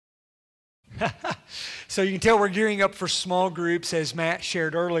So you can tell we're gearing up for small groups, as Matt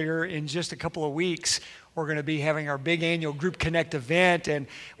shared earlier. In just a couple of weeks, we're going to be having our big annual Group Connect event. And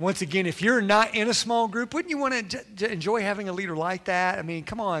once again, if you're not in a small group, wouldn't you want to enjoy having a leader like that? I mean,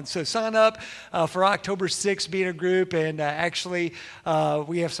 come on. So sign up for October 6th, be in a group. And actually,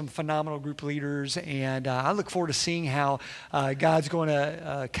 we have some phenomenal group leaders. And I look forward to seeing how God's going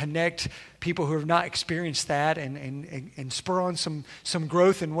to connect people who have not experienced that and spur on some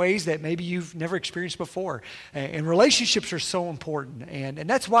growth in ways that maybe you've never experienced before. And relationships are so important. And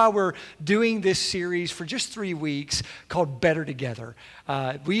that's why we're doing this series for just 3 weeks called Better Together.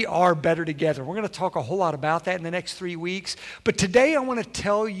 We are better together. We're going to talk a whole lot about that in the next 3 weeks. But today I want to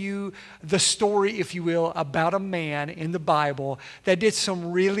tell you the story, if you will, about a man in the Bible that did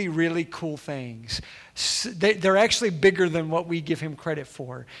some really, really cool things. They're actually bigger than what we give him credit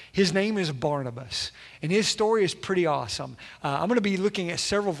for. His name is Barnabas, and his story is pretty awesome. I'm going to be looking at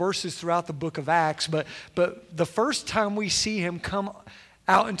several verses throughout the book of Acts, but the first time we see him come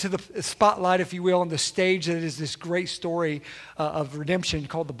out into the spotlight, if you will, on the stage that is this great story of redemption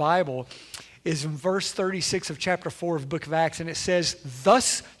called the Bible, is in verse 36 of chapter 4 of the book of Acts, and it says,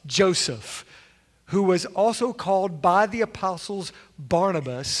 "Thus Joseph, who was also called by the apostles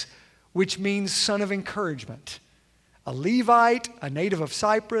Barnabas," which means son of encouragement, "a Levite, a native of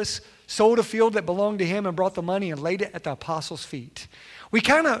Cyprus, sold a field that belonged to him and brought the money and laid it at the apostles' feet." We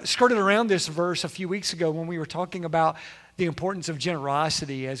kind of skirted around this verse a few weeks ago when we were talking about the importance of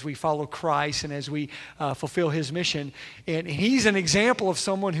generosity as we follow Christ and as we fulfill his mission. And he's an example of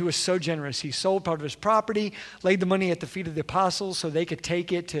someone who is so generous. He sold part of his property, laid the money at the feet of the apostles so they could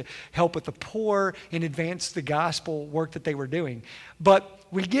take it to help with the poor and advance the gospel work that they were doing. But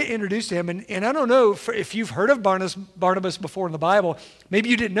we get introduced to him, and I don't know if you've heard of Barnabas before in the Bible. Maybe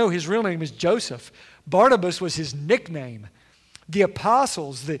you didn't know his real name is Joseph. Barnabas was his nickname. The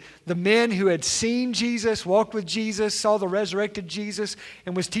apostles, the men who had seen Jesus, walked with Jesus, saw the resurrected Jesus,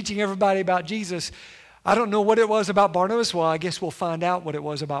 and was teaching everybody about Jesus. I don't know what it was about Barnabas. Well, I guess we'll find out what it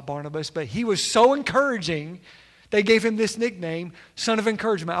was about Barnabas. But he was so encouraging, they gave him this nickname, son of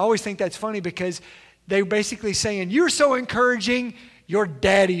encouragement. I always think that's funny because they were basically saying, "You're so encouraging, your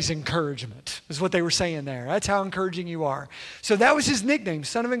daddy's encouragement," is what they were saying there. That's how encouraging you are. So that was his nickname,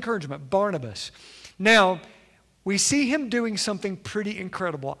 son of encouragement, Barnabas. Now, we see him doing something pretty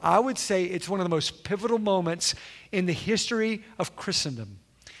incredible. I would say it's one of the most pivotal moments in the history of Christendom.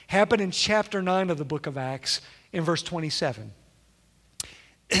 Happened in chapter 9 of the book of Acts in verse 27.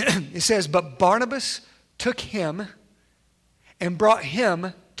 It says, "But Barnabas took him and brought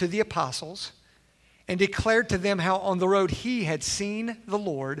him to the apostles and declared to them how on the road he had seen the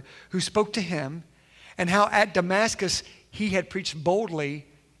Lord who spoke to him, and how at Damascus he had preached boldly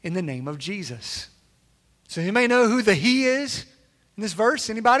in the name of Jesus." So you may know who the he is in this verse.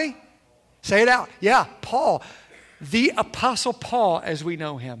 Anybody? Say it out. Yeah, Paul. The Apostle Paul as we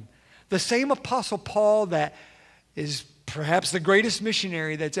know him. The same Apostle Paul that is perhaps the greatest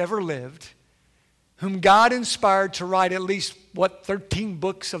missionary that's ever lived, whom God inspired to write at least, 13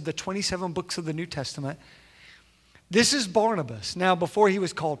 books of the 27 books of the New Testament. This is Barnabas. Now, before he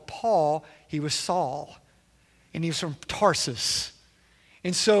was called Paul, he was Saul. And he was from Tarsus.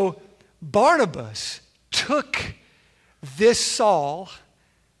 And so Barnabas took this Saul,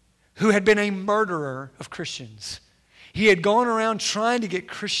 who had been a murderer of Christians. He had gone around trying to get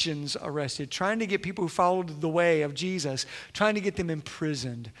Christians arrested, trying to get people who followed the way of Jesus, trying to get them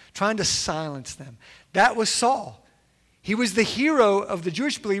imprisoned, trying to silence them. That was Saul. He was the hero of the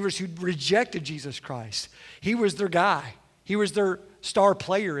Jewish believers who rejected Jesus Christ. He was their guy. He was their star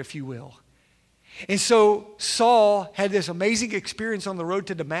player, if you will. And so Saul had this amazing experience on the road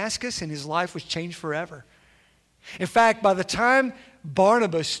to Damascus, and his life was changed forever. In fact, by the time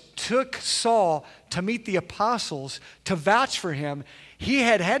Barnabas took Saul to meet the apostles to vouch for him, he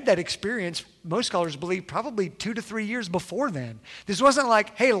had had that experience, most scholars believe, probably 2 to 3 years before then. This wasn't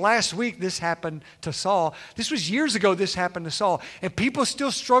like, hey, last week this happened to Saul. This was years ago this happened to Saul. And people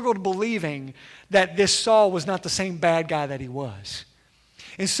still struggled believing that this Saul was not the same bad guy that he was.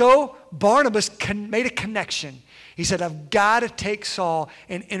 And so Barnabas made a connection. He said, I've got to take Saul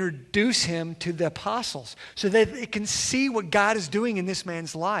and introduce him to the apostles so that they can see what God is doing in this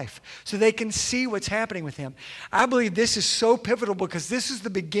man's life, so they can see what's happening with him. I believe this is so pivotal because this is the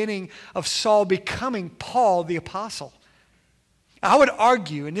beginning of Saul becoming Paul the apostle. I would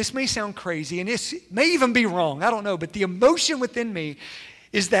argue, and this may sound crazy, and this may even be wrong, I don't know, but the emotion within me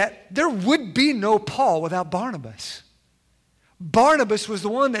is that there would be no Paul without Barnabas. Barnabas was the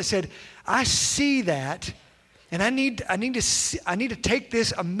one that said, I see that, And I need to take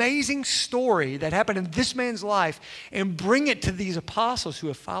this amazing story that happened in this man's life and bring it to these apostles who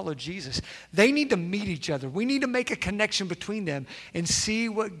have followed Jesus. They need to meet each other. We need to make a connection between them and see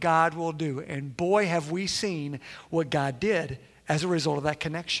what God will do. And boy, have we seen what God did as a result of that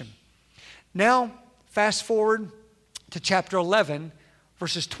connection. Now, fast forward to chapter 11,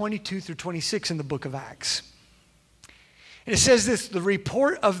 verses 22 through 26 in the book of Acts. And it says this, the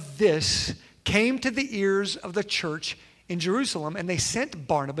report of this came to the ears of the church in Jerusalem, and they sent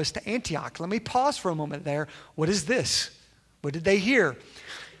Barnabas to Antioch. Let me pause for a moment there. What is this? What did they hear?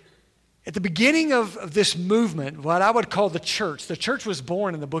 At the beginning of this movement, what I would call the church was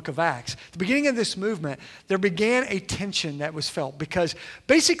born in the book of Acts. At the beginning of this movement, there began a tension that was felt because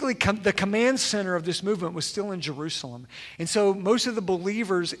basically the command center of this movement was still in Jerusalem. And so most of the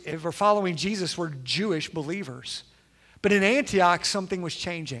believers who were following Jesus were Jewish believers. But in Antioch, something was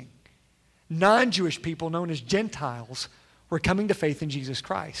changing. Non-Jewish people, known as Gentiles, were coming to faith in Jesus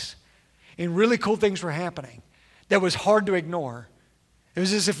Christ. And really cool things were happening that was hard to ignore. It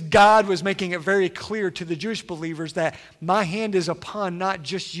was as if God was making it very clear to the Jewish believers that my hand is upon not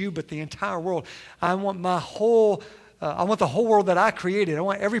just you, but the entire world. I want the whole world that I created. I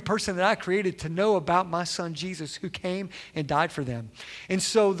want every person that I created to know about my son Jesus, who came and died for them. And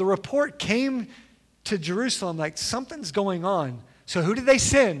so the report came to Jerusalem like something's going on. So who did they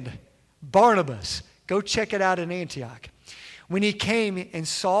send? Barnabas. Go check it out in Antioch. When he came and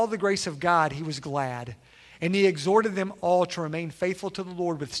saw the grace of God, he was glad. And he exhorted them all to remain faithful to the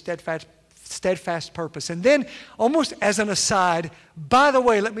Lord with steadfast purpose. And then, almost as an aside, by the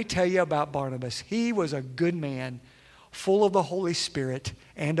way, let me tell you about Barnabas. He was a good man, full of the Holy Spirit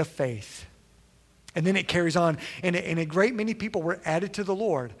and of faith. And then it carries on. And a great many people were added to the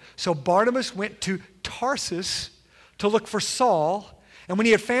Lord. So Barnabas went to Tarsus to look for Saul. And when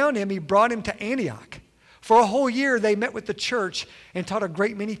he had found him, he brought him to Antioch. For a whole year, they met with the church and taught a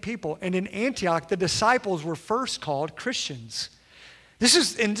great many people. And in Antioch, the disciples were first called Christians. This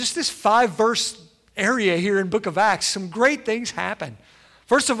is in just this 5-verse area here in book of Acts, some great things happen.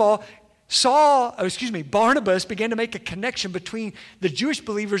 First of all, Barnabas began to make a connection between the Jewish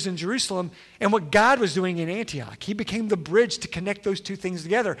believers in Jerusalem and what God was doing in Antioch. He became the bridge to connect those two things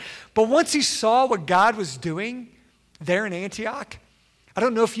together. But once he saw what God was doing there in Antioch, I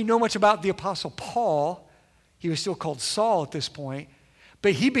don't know if you know much about the Apostle Paul. He was still called Saul at this point.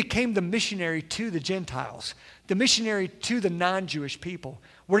 But he became the missionary to the Gentiles, the missionary to the non-Jewish people.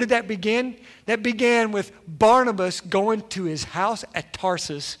 Where did that begin? That began with Barnabas going to his house at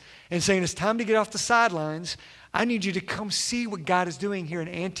Tarsus and saying, it's time to get off the sidelines. I need you to come see what God is doing here in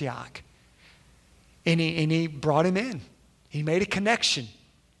Antioch. And he brought him in. He made a connection.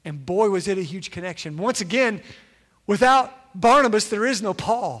 And boy, was it a huge connection. Once again, without Barnabas, there is no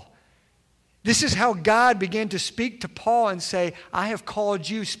Paul. This is how God began to speak to Paul and say, I have called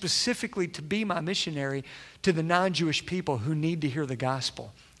you specifically to be my missionary to the non-Jewish people who need to hear the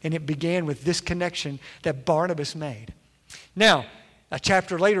gospel. And it began with this connection that Barnabas made. Now, a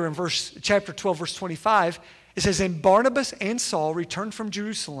chapter later in chapter 12, verse 25, it says, and Barnabas and Saul returned from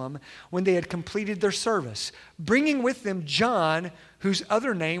Jerusalem when they had completed their service, bringing with them John, whose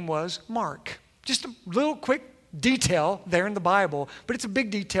other name was Mark. Just a little quick detail there in the Bible, but it's a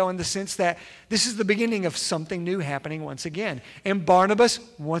big detail in the sense that this is the beginning of something new happening once again. And Barnabas,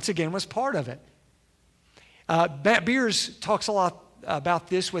 once again, was part of it. Matt Beers talks a lot about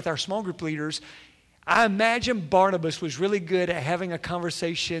this with our small group leaders. I imagine Barnabas was really good at having a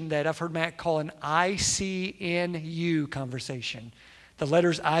conversation that I've heard Matt call an ICNU conversation. The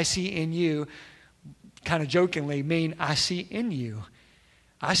letters ICNU, kind of jokingly, mean I see in you.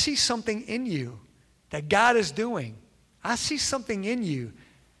 I see something in you that God is doing. I see something in you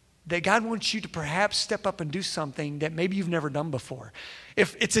that God wants you to perhaps step up and do something that maybe you've never done before.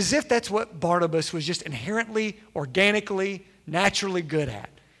 It's as if that's what Barnabas was just inherently, organically, naturally good at.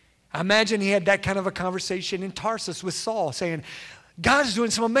 I imagine he had that kind of a conversation in Tarsus with Saul, saying, God is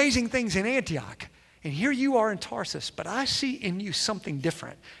doing some amazing things in Antioch, and here you are in Tarsus, but I see in you something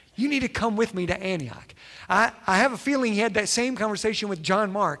different. You need to come with me to Antioch. I have a feeling he had that same conversation with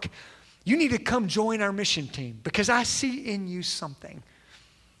John Mark. You need to come join our mission team because I see in you something.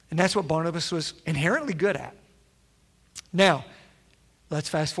 And that's what Barnabas was inherently good at. Now, let's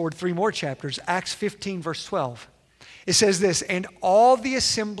fast forward 3 more chapters. Acts 15, verse 12. It says this, and all the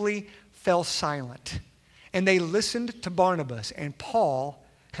assembly fell silent, and they listened to Barnabas and Paul.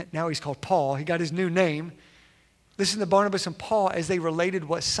 Now he's called Paul. He got his new name. Listen to Barnabas and Paul as they related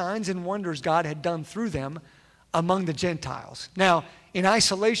what signs and wonders God had done through them among the Gentiles. Now, in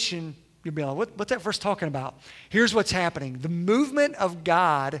isolation, you'll be like, what's that verse talking about? Here's what's happening. The movement of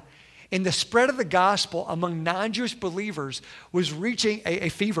God And the spread of the gospel among non-Jewish believers was reaching a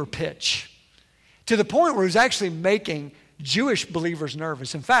fever pitch to the point where it was actually making Jewish believers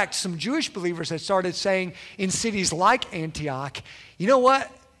nervous. In fact, some Jewish believers had started saying in cities like Antioch, you know what?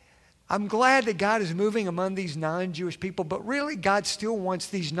 I'm glad that God is moving among these non-Jewish people, but really God still wants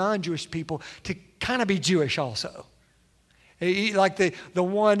these non-Jewish people to kind of be Jewish also. Like the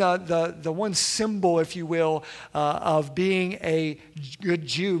one symbol, if you will, of being a good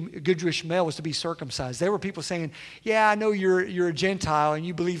Jew, a good Jewish male was to be circumcised. There were people saying, yeah, I know you're a Gentile and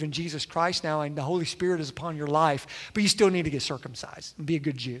you believe in Jesus Christ now and the Holy Spirit is upon your life, but you still need to get circumcised and be a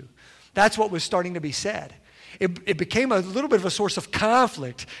good Jew. That's what was starting to be said. It became a little bit of a source of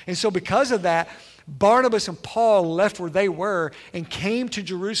conflict. And so because of that, Barnabas and Paul left where they were and came to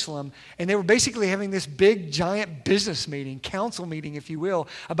Jerusalem, and they were basically having this big, giant business meeting, council meeting, if you will,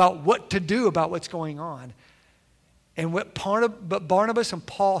 about what to do about what's going on. And what Barnabas and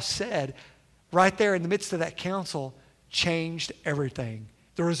Paul said right there in the midst of that council changed everything.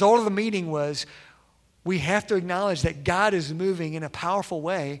 The result of the meeting was we have to acknowledge that God is moving in a powerful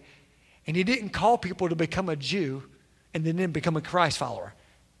way, and He didn't call people to become a Jew and then become a Christ follower.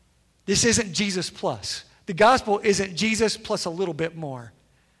 This isn't Jesus plus. The gospel isn't Jesus plus a little bit more.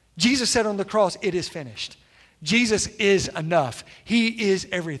 Jesus said on the cross, it is finished. Jesus is enough. He is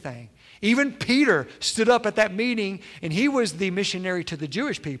everything. Even Peter stood up at that meeting, and he was the missionary to the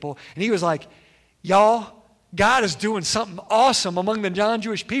Jewish people, and he was like, y'all, God is doing something awesome among the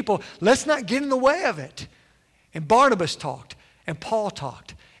non-Jewish people. Let's not get in the way of it. And Barnabas talked, and Paul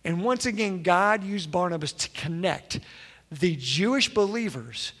talked. And once again, God used Barnabas to connect the Jewish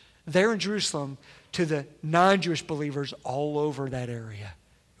believers there in Jerusalem to the non-Jewish believers all over that area.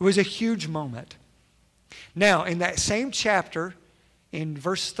 It was a huge moment. Now, in that same chapter, in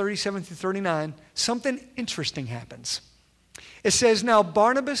verses 37 through 39, something interesting happens. It says, now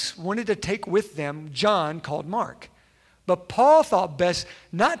Barnabas wanted to take with them John called Mark. But Paul thought best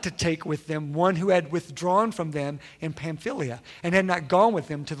not to take with them one who had withdrawn from them in Pamphylia and had not gone with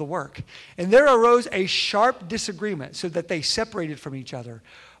them to the work. And there arose a sharp disagreement so that they separated from each other.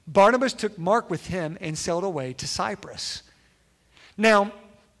 Barnabas took Mark with him and sailed away to Cyprus. Now,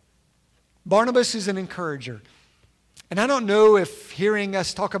 Barnabas is an encourager. And I don't know if hearing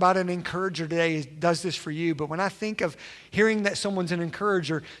us talk about an encourager today does this for you, but when I think of hearing that someone's an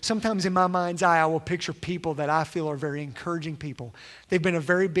encourager, sometimes in my mind's eye I will picture people that I feel are very encouraging people. They've been a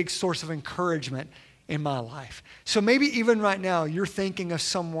very big source of encouragement in my life. So maybe even right now you're thinking of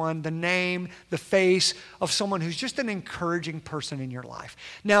someone, the name, the face of someone who's just an encouraging person in your life.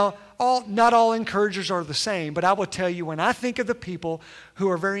 Now, not all encouragers are the same, but I will tell you when I think of the people who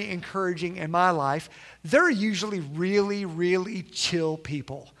are very encouraging in my life, they're usually really, really chill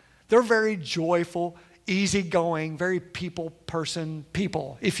people. They're very joyful, easygoing, very people,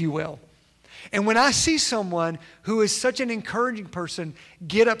 if you will. And when I see someone who is such an encouraging person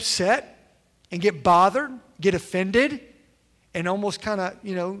get upset and get bothered, get offended, and almost kind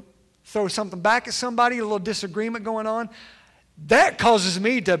of, throw something back at somebody, a little disagreement going on, that causes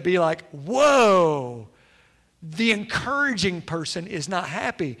me to be like, whoa, the encouraging person is not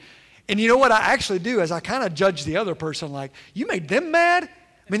happy. And you know what I actually do is I kind of judge the other person like, you made them mad?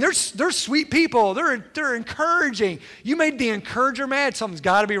 I mean, they're sweet people. They're encouraging. You made the encourager mad? Something's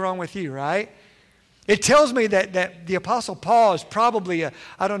got to be wrong with you, right? It tells me that the Apostle Paul is probably the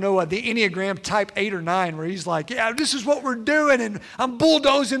Enneagram type 8 or 9, where he's like, yeah, this is what we're doing, and I'm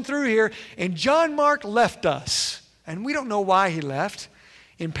bulldozing through here. And John Mark left us. And we don't know why he left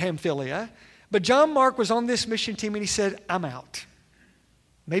in Pamphylia. But John Mark was on this mission team, and he said, I'm out.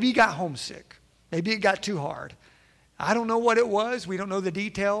 Maybe he got homesick. Maybe it got too hard. I don't know what it was. We don't know the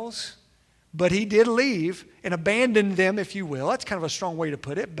details. But he did leave and abandon them, if you will. That's kind of a strong way to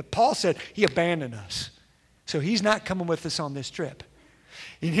put it. But Paul said he abandoned us. So he's not coming with us on this trip.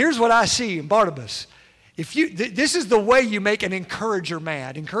 And here's what I see in Barnabas. This is the way you make an encourager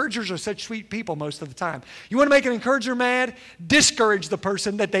mad. Encouragers are such sweet people most of the time. You want to make an encourager mad? Discourage the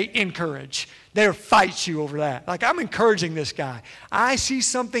person that they encourage. They'll fight you over that. Like, I'm encouraging this guy. I see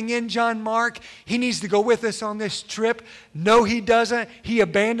something in John Mark. He needs to go with us on this trip. No, he doesn't. He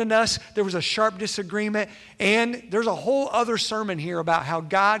abandoned us. There was a sharp disagreement. And there's a whole other sermon here about how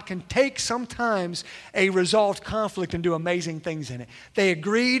God can take sometimes a resolved conflict and do amazing things in it. They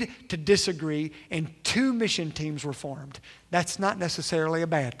agreed to disagree, and 2 mission teams were formed. That's not necessarily a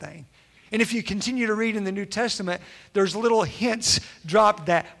bad thing. And if you continue to read in the New Testament, there's little hints dropped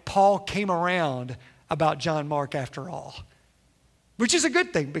that Paul came around about John Mark after all, which is a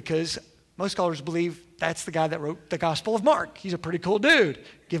good thing because most scholars believe that's the guy that wrote the Gospel of Mark. He's a pretty cool dude.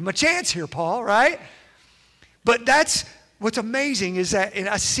 Give him a chance here, Paul, right? But that's what's amazing is that, and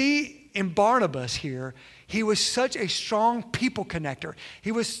I see in Barnabas here, he was such a strong people connector.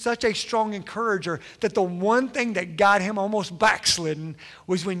 He was such a strong encourager that the one thing that got him almost backslidden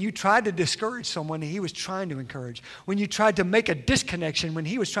was when you tried to discourage someone, he was trying to encourage. When you tried to make a disconnection, when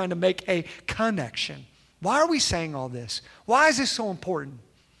he was trying to make a connection. Why are we saying all this? Why is this so important?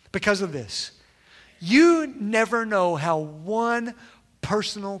 Because of this. You never know how one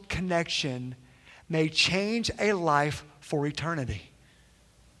personal connection may change a life for eternity.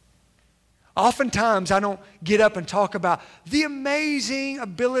 Oftentimes, I don't get up and talk about the amazing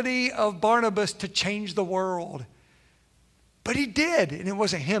ability of Barnabas to change the world. But he did, and it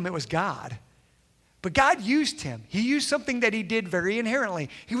wasn't him, it was God. But God used him. He used something that he did very inherently.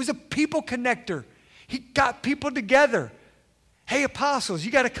 He was a people connector. He got people together. Hey, apostles,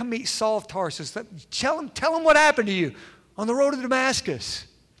 you got to come meet Saul of Tarsus. Tell him what happened to you on the road to Damascus.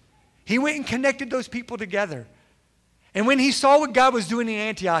 He went and connected those people together. And when he saw what God was doing in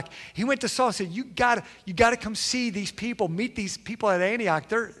Antioch, he went to Saul and said, you got to come see these people, meet these people at Antioch.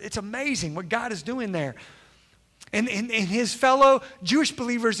 It's amazing what God is doing there. And his fellow Jewish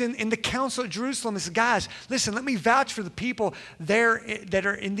believers in the council at Jerusalem said, guys, listen, let me vouch for the people there that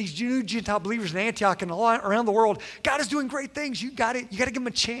are in these new Gentile believers in Antioch and all around the world. God is doing great things. You got to give them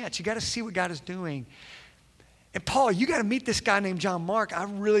a chance. You got to see what God is doing. And Paul, you got to meet this guy named John Mark. I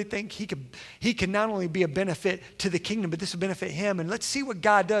really think he can not only be a benefit to the kingdom, but this will benefit him. And let's see what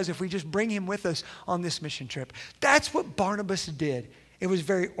God does if we just bring him with us on this mission trip. That's what Barnabas did. It was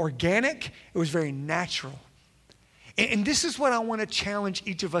very organic. It was very natural. And this is what I want to challenge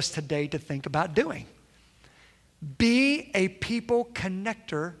each of us today to think about doing. Be a people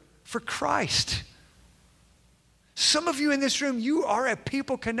connector for Christ. Some of you in this room, you are a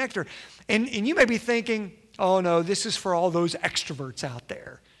people connector. And you may be thinking, oh no, this is for all those extroverts out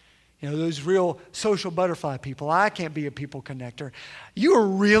there. You know, those real social butterfly people. I can't be a people connector. You are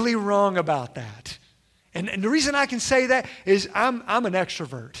really wrong about that. And the reason I can say that is I'm an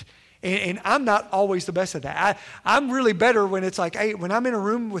extrovert. And I'm not always the best at that. I'm really better when it's like, hey, when I'm in a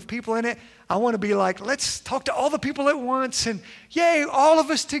room with people in it, I want to be like, let's talk to all the people at once and yay, all of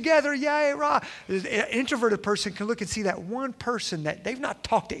us together, yay, rah. An introverted person can look and see that one person that they've not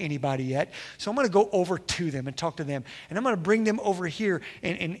talked to anybody yet. So I'm going to go over to them and talk to them. And I'm going to bring them over here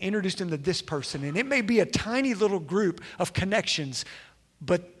and introduce them to this person. And it may be a tiny little group of connections,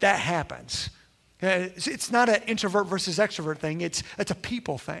 but that happens. It's not an introvert versus extrovert thing. It's a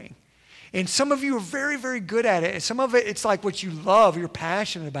people thing. And some of you are very, very good at it. And some of it, it's like what you love, you're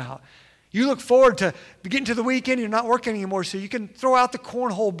passionate about. You look forward to getting to the weekend, you're not working anymore, so you can throw out the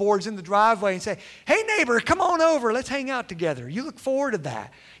cornhole boards in the driveway and say, hey, neighbor, come on over, let's hang out together. You look forward to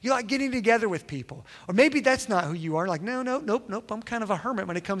that. You like getting together with people. Or maybe that's not who you are. Like, nope, I'm kind of a hermit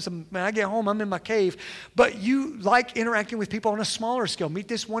when it comes to, when I get home, I'm in my cave. But you like interacting with people on a smaller scale. Meet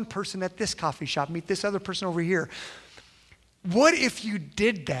this one person at this coffee shop, meet this other person over here. What if you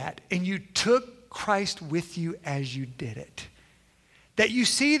did that and you took Christ with you as you did it? That you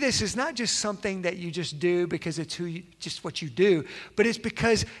see this as not just something that you just do because it's just what you do, but it's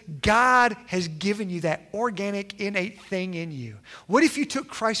because God has given you that organic, innate thing in you. What if you took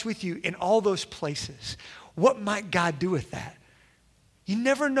Christ with you in all those places? What might God do with that? You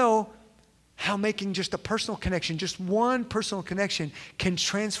never know how making just a personal connection, just one personal connection, can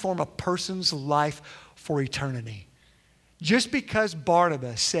transform a person's life for eternity. Just because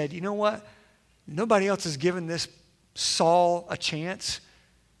Barnabas said, you know what? Nobody else has given this Saul a chance.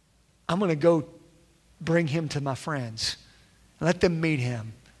 I'm going to go bring him to my friends and let them meet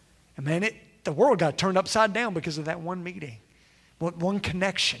him. And man, the world got turned upside down because of that one meeting, one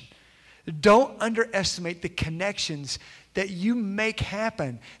connection. Don't underestimate the connections that you make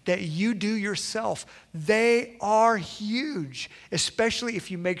happen, that you do yourself. They are huge, especially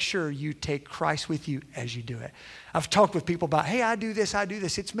if you make sure you take Christ with you as you do it. I've talked with people about, hey, I do this.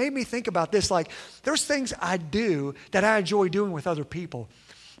 It's made me think about this. Like, there's things I do that I enjoy doing with other people,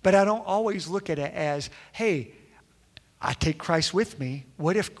 but I don't always look at it as, hey, I take Christ with me.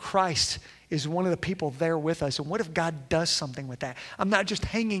 What if Christ is one of the people there with us? And what if God does something with that? I'm not just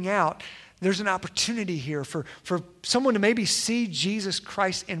hanging out. There's an opportunity here for someone to maybe see Jesus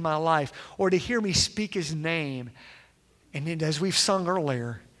Christ in my life or to hear me speak his name. And then, as we've sung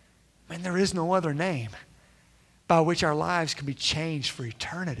earlier, man, there is no other name by which our lives can be changed for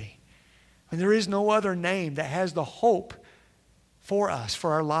eternity. And there is no other name that has the hope for us,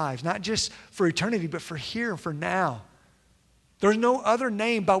 for our lives, not just for eternity, but for here and for now. There's no other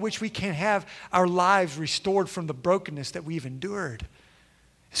name by which we can have our lives restored from the brokenness that we've endured.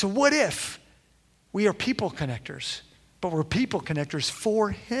 So what if we are people connectors, but we're people connectors for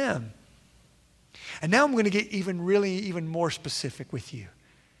him? And now I'm going to get even more specific with you.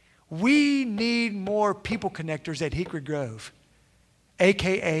 We need more people connectors at Hickory Grove,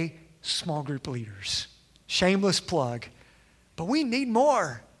 a.k.a. small group leaders. Shameless plug. But we need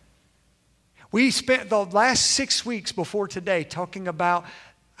more. We spent the last 6 weeks before today talking about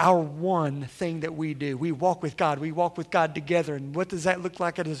our one thing that we do. We walk with God. We walk with God together. And what does that look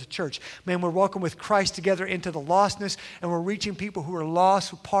like as a church? Man, we're walking with Christ together into the lostness, and we're reaching people who are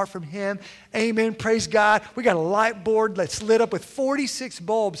lost apart from Him. Amen. Praise God. We got a light board that's lit up with 46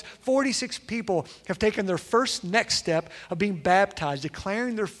 bulbs. 46 people have taken their first next step of being baptized,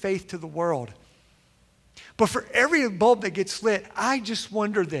 declaring their faith to the world. But for every bulb that gets lit, I just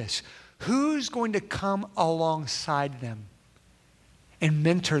wonder this. Who's going to come alongside them and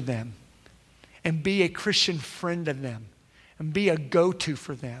mentor them and be a Christian friend of them and be a go-to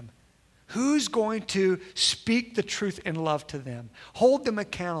for them? Who's going to speak the truth in love to them, hold them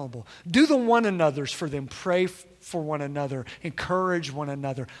accountable, do the one another's for them, pray for one another, encourage one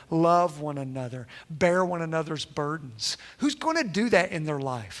another, love one another, bear one another's burdens? Who's going to do that in their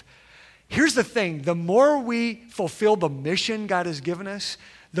life? Here's the thing. The more we fulfill the mission God has given us,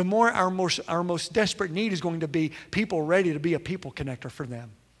 the more our most desperate need is going to be people ready to be a people connector for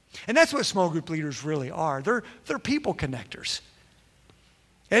them. And that's what small group leaders really are. They're people connectors.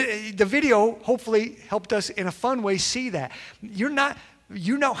 The video hopefully helped us in a fun way see that. You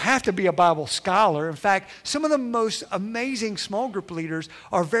don't have to be a Bible scholar. In fact, some of the most amazing small group leaders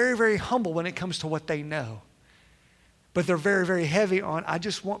are very, very humble when it comes to what they know. But they're very, very heavy on, I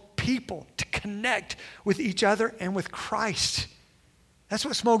just want people to connect with each other and with Christ. That's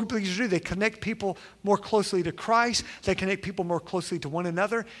what small group leaders do. They connect people more closely to Christ. They connect people more closely to one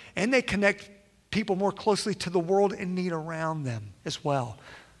another. And they connect people more closely to the world in need around them as well.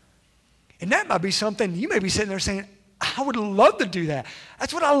 And that might be something, you may be sitting there saying, I would love to do that.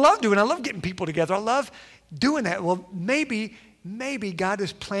 That's what I love doing. I love getting people together. I love doing that. Well, maybe God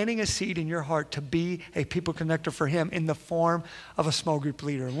is planting a seed in your heart to be a people connector for Him in the form of a small group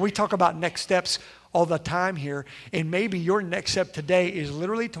leader. And we talk about next steps all the time here, and maybe your next step today is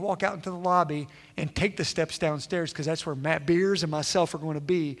literally to walk out into the lobby and take the steps downstairs, because that's where Matt Beers and myself are going to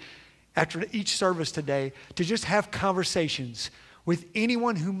be after each service today, to just have conversations with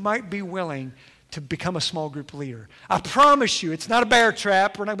anyone who might be willing to become a small group leader. I promise you, it's not a bear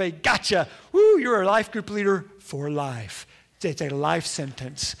trap. We're not going to be, gotcha, woo, you're a life group leader for life. It's a life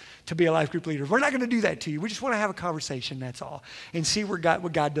sentence to be a life group leader. We're not going to do that to you. We just want to have a conversation, that's all, and see what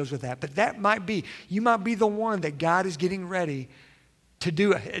God does with that. But that might be, you might be the one that God is getting ready to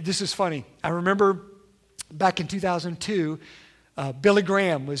do. This is funny. I remember back in 2002, Billy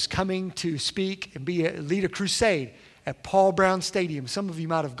Graham was coming to speak and lead a crusade at Paul Brown Stadium. Some of you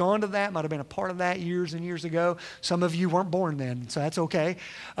might have gone to that, might have been a part of that years and years ago. Some of you weren't born then, so that's okay.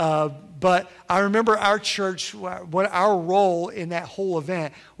 But I remember our church, what our role in that whole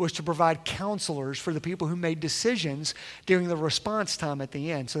event was to provide counselors for the people who made decisions during the response time at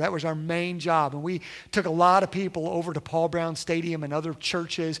the end. So that was our main job. And we took a lot of people over to Paul Brown Stadium and other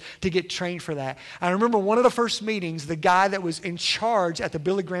churches to get trained for that. I remember one of the first meetings, the guy that was in charge at the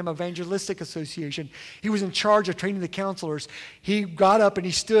Billy Graham Evangelistic Association, he was in charge of training the counselors. He got up and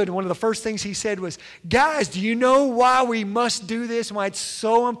he stood, and one of the first things he said was, guys, do you know why we must do this and why it's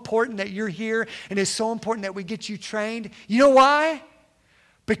so important that you're here and it's so important that we get you trained? You know why?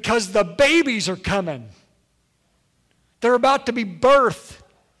 Because the babies are coming. They're about to be birthed.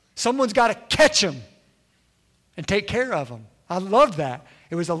 Someone's got to catch them and take care of them. I loved that.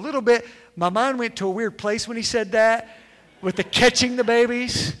 It was a little bit, my mind went to a weird place when he said that with the catching the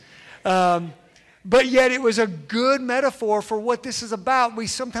babies. But yet it was a good metaphor for what this is about. We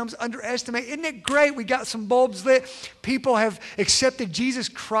sometimes underestimate. Isn't it great? We got some bulbs lit. People have accepted Jesus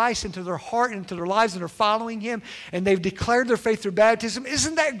Christ into their heart and into their lives and are following Him. And they've declared their faith through baptism.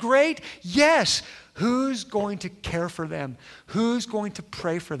 Isn't that great? Yes. Who's going to care for them? Who's going to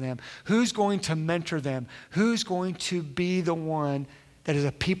pray for them? Who's going to mentor them? Who's going to be the one that is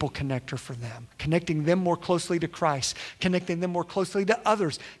a people connector for them, connecting them more closely to Christ, connecting them more closely to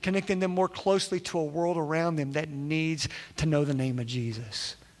others, connecting them more closely to a world around them that needs to know the name of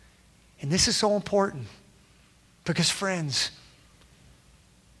Jesus. And this is so important because, friends,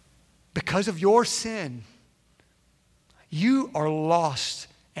 because of your sin, you are lost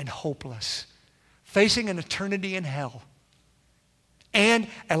and hopeless, facing an eternity in hell and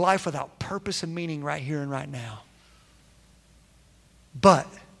a life without purpose and meaning right here and right now. But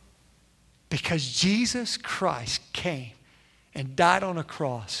because Jesus Christ came and died on a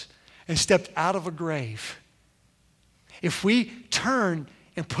cross and stepped out of a grave, if we turn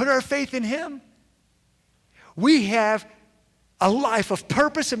and put our faith in Him, we have a life of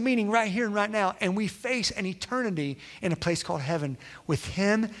purpose and meaning right here and right now, and we face an eternity in a place called heaven with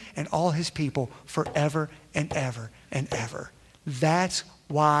him and all his people forever and ever and ever. That's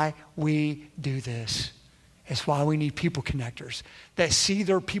why we do this. It's why we need people connectors that see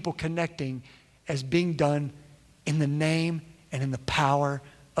their people connecting as being done in the name and in the power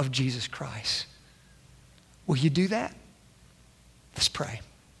of Jesus Christ. Will you do that? Let's pray.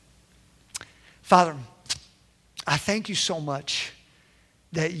 Father, I thank you so much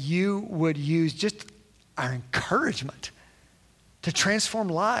that you would use just our encouragement to transform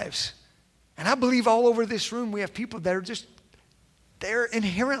lives. And I believe all over this room we have people that are they're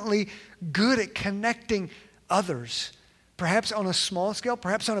inherently good at connecting others, perhaps on a small scale,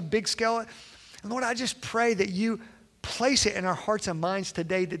 perhaps on a big scale. And Lord, I just pray that you place it in our hearts and minds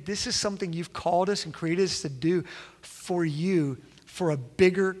today that this is something you've called us and created us to do for you, for a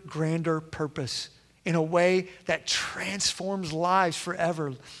bigger, grander purpose, in a way that transforms lives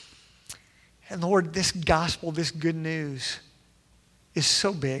forever. And Lord, this gospel, this good news is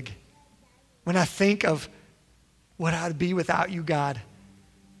so big. When I think of what I'd be without you, God,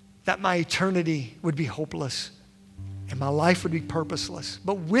 that my eternity would be hopeless and my life would be purposeless.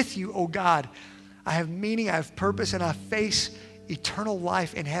 But with you, oh God, I have meaning, I have purpose, and I face eternal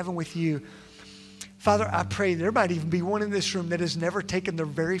life in heaven with you. Father, I pray there might even be one in this room that has never taken their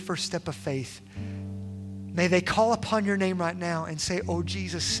very first step of faith. May they call upon your name right now and say, oh,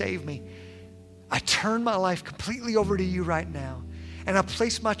 Jesus, save me. I turn my life completely over to you right now. And I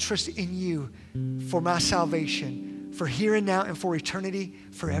place my trust in you for my salvation, for here and now and for eternity,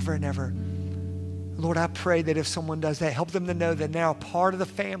 forever and ever. Lord, I pray that if someone does that, help them to know that now part of the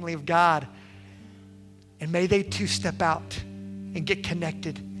family of God. And may they too step out and get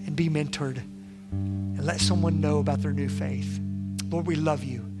connected and be mentored and let someone know about their new faith. Lord, we love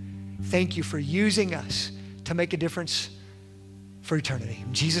you. Thank you for using us to make a difference for eternity.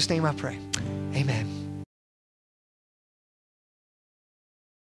 In Jesus' name I pray. Amen.